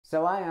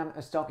So I am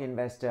a stock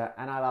investor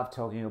and I love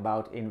talking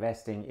about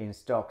investing in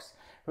stocks.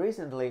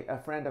 Recently, a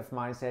friend of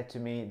mine said to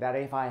me that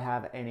if I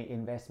have any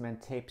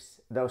investment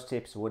tips, those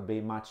tips would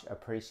be much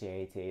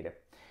appreciated.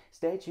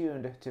 Stay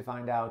tuned to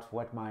find out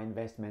what my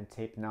investment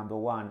tip number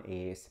one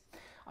is.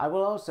 I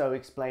will also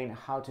explain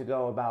how to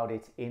go about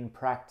it in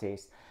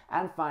practice.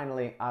 And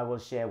finally, I will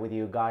share with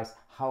you guys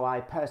how I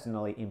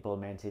personally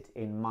implement it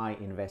in my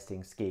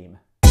investing scheme.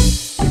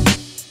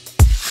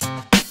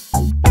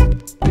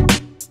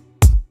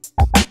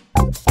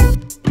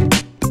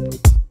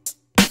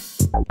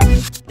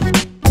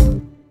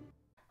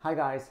 Hi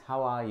guys,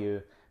 how are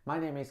you? My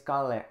name is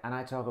Kalle and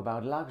I talk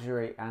about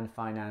luxury and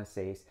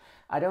finances.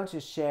 I don't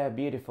just share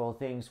beautiful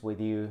things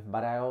with you,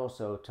 but I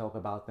also talk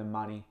about the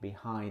money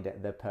behind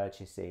the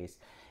purchases.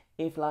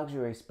 If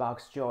luxury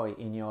sparks joy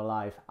in your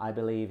life, I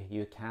believe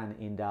you can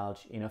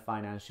indulge in a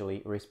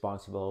financially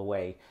responsible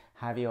way.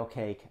 Have your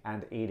cake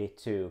and eat it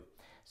too.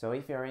 So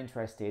if you're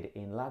interested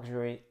in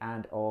luxury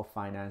and or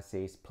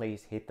finances,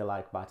 please hit the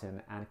like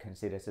button and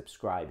consider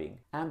subscribing.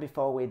 And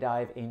before we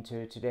dive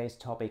into today's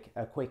topic,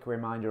 a quick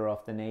reminder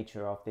of the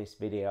nature of this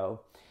video.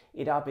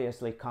 It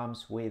obviously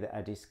comes with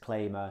a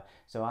disclaimer,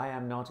 so I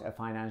am not a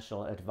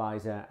financial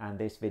advisor and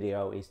this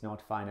video is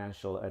not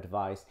financial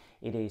advice.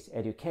 It is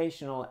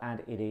educational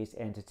and it is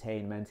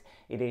entertainment.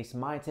 It is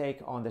my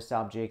take on the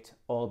subject,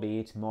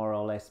 albeit more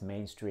or less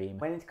mainstream.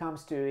 When it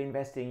comes to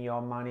investing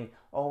your money,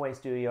 always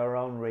do your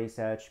own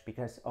research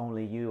because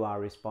only you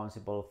are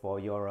responsible for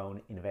your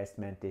own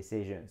investment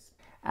decisions.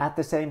 At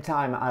the same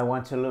time, I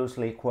want to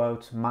loosely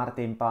quote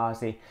Martin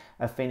Paasi,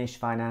 a Finnish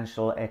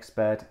financial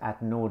expert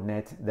at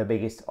Nordnet, the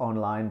biggest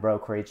online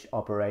brokerage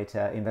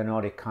operator in the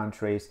Nordic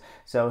countries.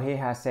 So he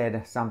has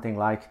said something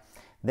like,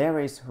 "There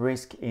is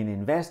risk in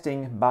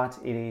investing, but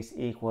it is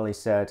equally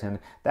certain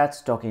that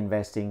stock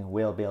investing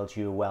will build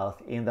you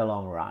wealth in the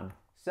long run."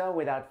 So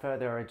without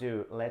further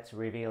ado, let's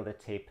reveal the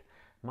tip.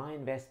 My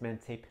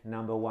investment tip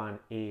number one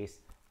is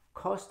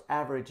cost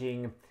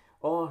averaging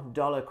or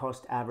dollar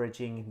cost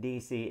averaging,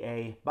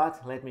 DCA, but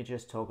let me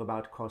just talk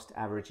about cost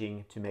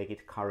averaging to make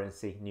it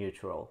currency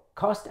neutral.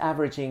 Cost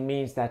averaging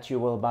means that you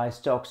will buy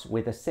stocks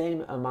with the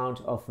same amount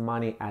of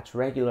money at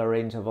regular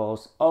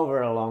intervals over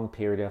a long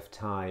period of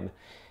time.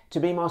 To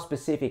be more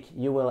specific,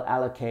 you will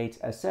allocate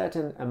a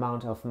certain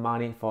amount of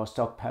money for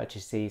stock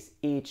purchases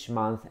each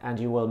month and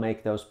you will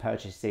make those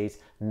purchases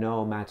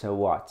no matter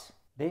what.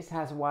 This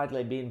has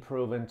widely been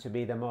proven to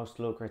be the most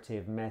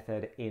lucrative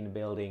method in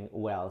building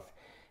wealth.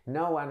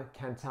 No one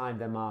can time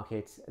the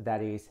markets,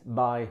 that is,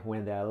 buy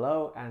when they're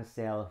low and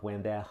sell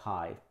when they're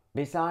high.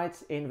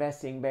 Besides,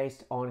 investing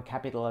based on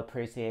capital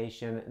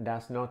appreciation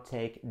does not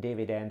take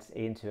dividends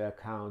into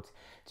account.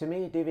 To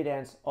me,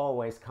 dividends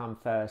always come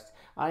first.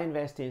 I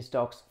invest in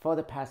stocks for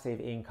the passive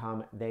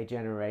income they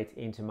generate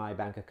into my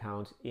bank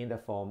account in the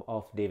form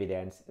of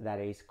dividends, that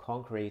is,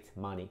 concrete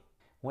money.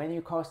 When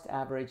you cost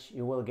average,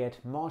 you will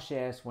get more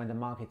shares when the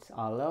markets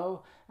are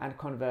low and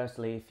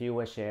conversely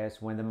fewer shares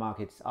when the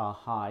markets are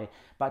high.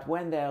 But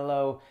when they're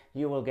low,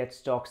 you will get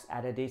stocks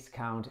at a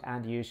discount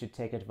and you should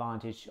take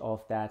advantage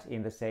of that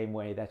in the same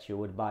way that you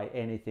would buy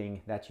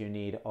anything that you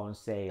need on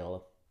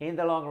sale. In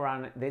the long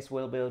run, this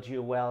will build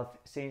you wealth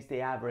since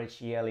the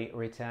average yearly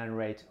return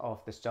rate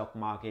of the stock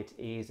market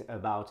is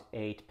about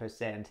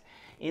 8%.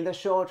 In the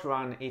short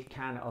run, it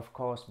can of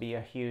course be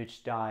a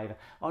huge dive,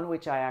 on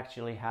which I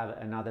actually have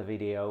another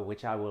video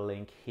which I will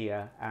link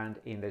here and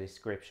in the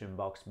description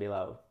box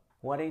below.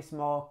 What is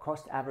more,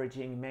 cost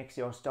averaging makes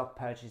your stock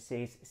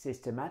purchases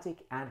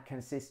systematic and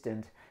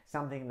consistent,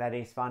 something that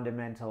is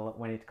fundamental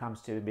when it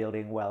comes to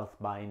building wealth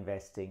by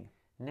investing.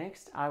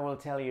 Next, I will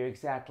tell you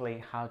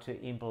exactly how to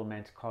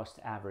implement cost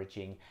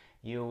averaging.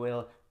 You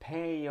will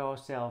pay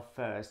yourself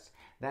first.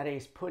 That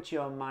is, put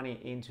your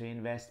money into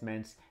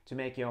investments to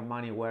make your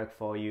money work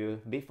for you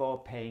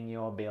before paying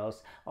your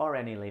bills or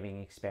any living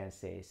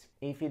expenses.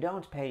 If you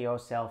don't pay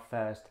yourself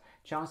first,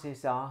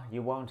 chances are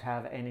you won't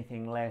have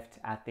anything left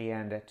at the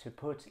end to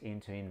put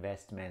into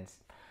investments.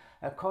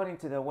 According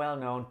to the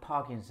well-known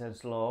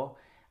Parkinson's law,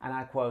 and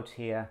I quote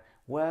here,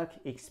 "Work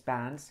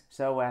expands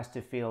so as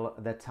to fill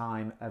the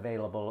time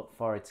available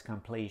for its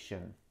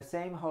completion." The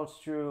same holds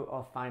true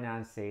of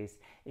finances.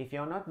 If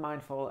you're not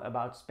mindful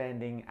about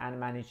spending and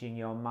managing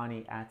your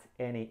money at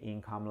any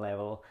income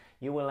level,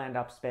 you will end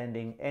up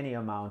spending any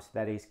amount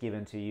that is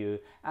given to you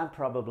and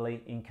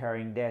probably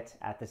incurring debt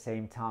at the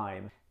same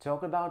time.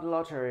 Talk about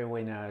lottery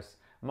winners,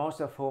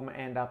 most of whom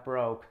end up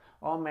broke,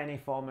 or many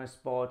former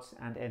sports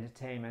and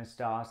entertainment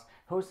stars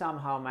who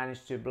somehow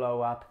managed to blow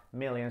up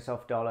millions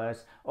of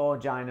dollars or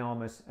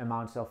ginormous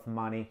amounts of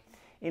money.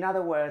 In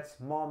other words,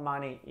 more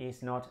money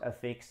is not a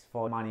fix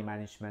for money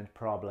management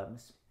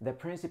problems. The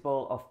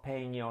principle of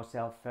paying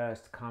yourself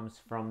first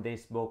comes from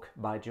this book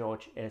by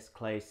George S.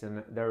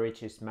 Clason, The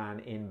Richest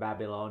Man in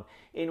Babylon,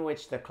 in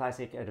which the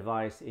classic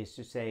advice is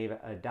to save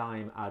a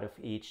dime out of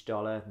each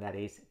dollar, that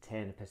is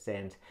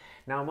 10%.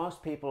 Now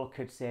most people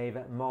could save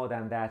more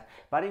than that,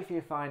 but if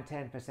you find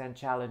 10%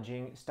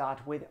 challenging,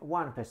 start with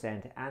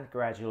 1% and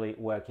gradually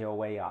work your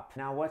way up.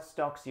 Now what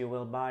stocks you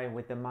will buy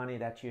with the money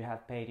that you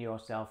have paid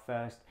yourself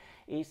first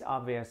is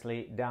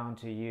obviously down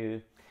to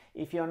you.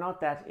 If you're not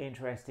that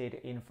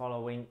interested in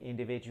following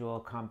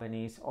individual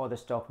companies or the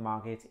stock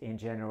market in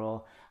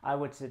general, I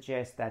would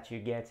suggest that you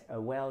get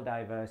a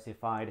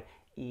well-diversified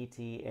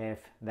ETF,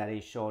 that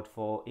is short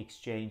for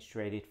exchange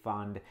traded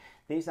fund.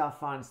 These are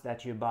funds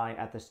that you buy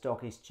at the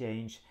stock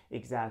exchange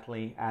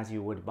exactly as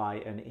you would buy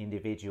an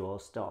individual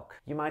stock.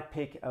 You might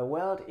pick a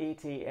world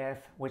ETF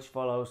which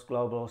follows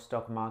global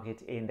stock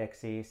market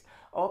indexes,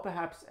 or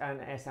perhaps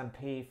an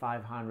S&P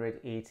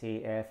 500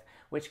 ETF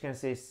which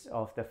consists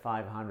of the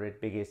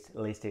 500 biggest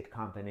listed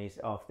companies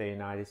of the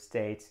United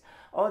States.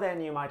 Or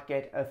then you might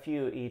get a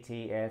few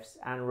ETFs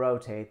and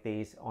rotate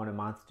these on a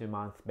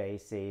month-to-month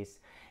basis.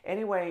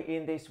 Anyway,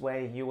 in this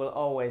way you will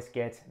always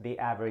get the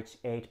average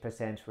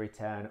 8%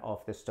 return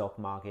of the stock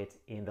market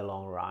in the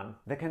long run.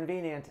 The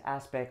convenient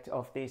aspect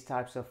of these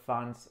types of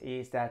funds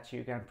is that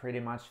you can pretty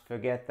much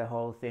forget the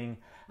whole thing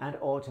and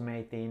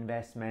automate the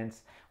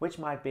investments, which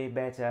might be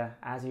better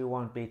as you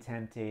won't be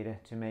tempted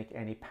to make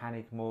any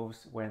panic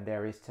moves when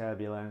there is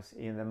turbulence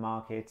in the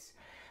markets.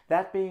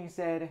 That being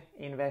said,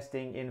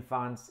 investing in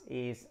funds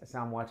is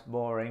somewhat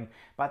boring,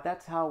 but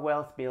that's how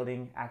wealth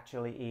building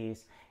actually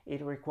is.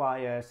 It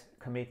requires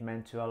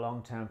commitment to a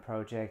long-term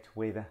project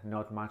with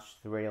not much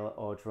thrill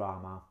or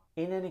drama.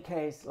 In any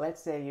case,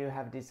 let's say you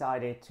have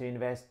decided to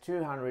invest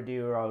 200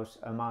 euros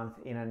a month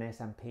in an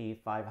S&P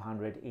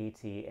 500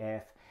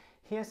 ETF.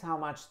 Here's how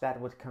much that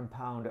would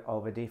compound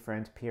over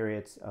different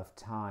periods of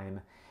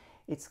time.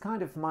 It's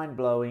kind of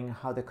mind-blowing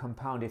how the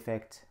compound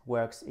effect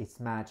works its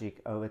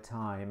magic over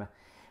time.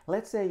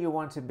 Let's say you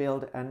want to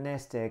build a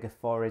nest egg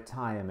for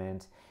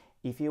retirement.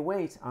 If you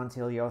wait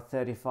until you're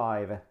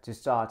 35 to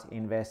start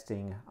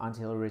investing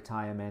until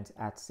retirement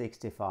at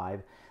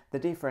 65, the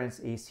difference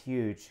is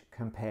huge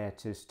compared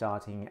to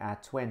starting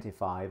at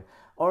 25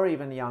 or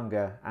even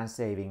younger and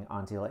saving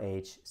until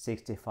age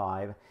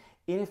 65.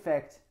 In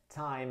effect,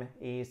 time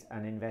is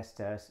an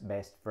investor's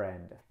best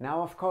friend.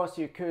 Now, of course,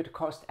 you could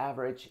cost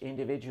average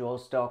individual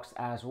stocks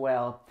as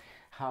well.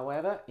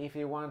 However, if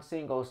you want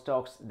single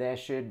stocks, there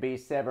should be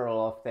several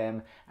of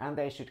them, and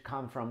they should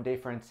come from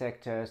different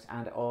sectors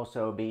and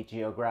also be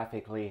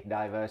geographically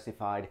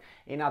diversified.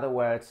 In other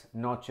words,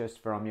 not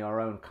just from your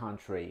own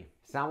country.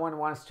 Someone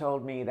once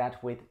told me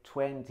that with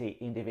 20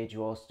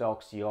 individual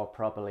stocks you're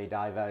properly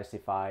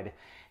diversified.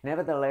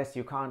 Nevertheless,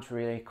 you can't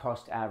really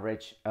cost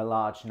average a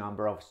large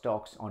number of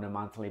stocks on a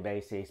monthly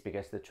basis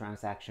because the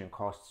transaction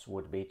costs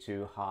would be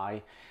too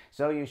high.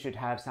 So you should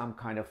have some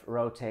kind of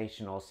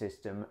rotational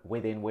system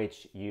within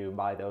which you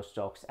buy those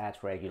stocks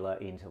at regular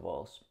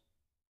intervals.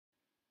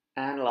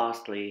 And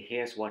lastly,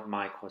 here's what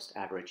my cost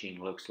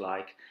averaging looks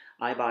like.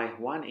 I buy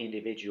one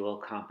individual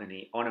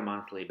company on a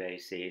monthly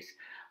basis.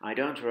 I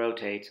don't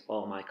rotate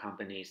all my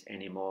companies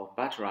anymore,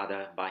 but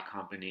rather buy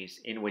companies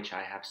in which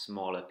I have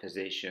smaller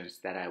positions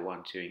that I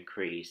want to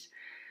increase.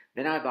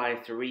 Then I buy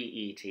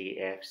 3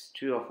 ETFs,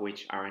 2 of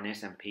which are an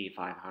S&P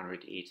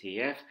 500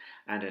 ETF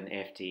and an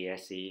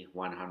FTSE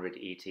 100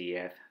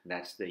 ETF,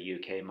 that's the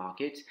UK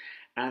market,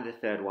 and the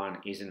third one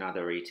is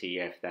another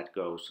ETF that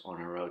goes on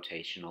a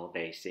rotational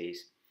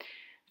basis.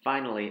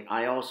 Finally,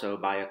 I also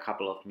buy a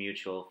couple of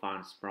mutual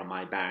funds from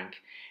my bank.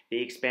 The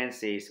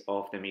expenses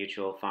of the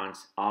mutual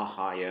funds are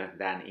higher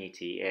than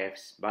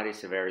ETFs, but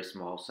it's a very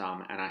small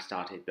sum, and I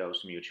started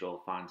those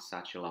mutual funds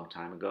such a long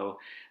time ago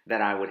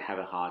that I would have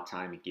a hard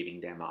time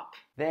giving them up.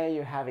 There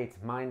you have it,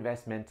 my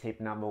investment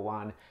tip number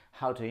 1,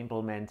 how to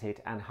implement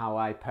it and how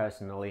I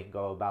personally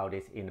go about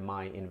it in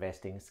my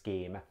investing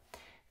scheme.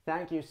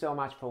 Thank you so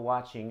much for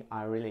watching,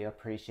 I really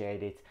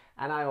appreciate it,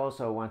 and I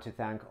also want to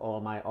thank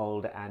all my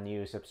old and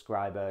new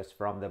subscribers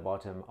from the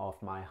bottom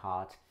of my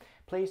heart.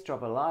 Please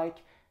drop a like,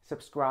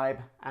 subscribe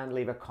and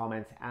leave a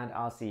comment, and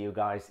I'll see you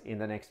guys in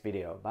the next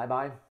video. Bye bye!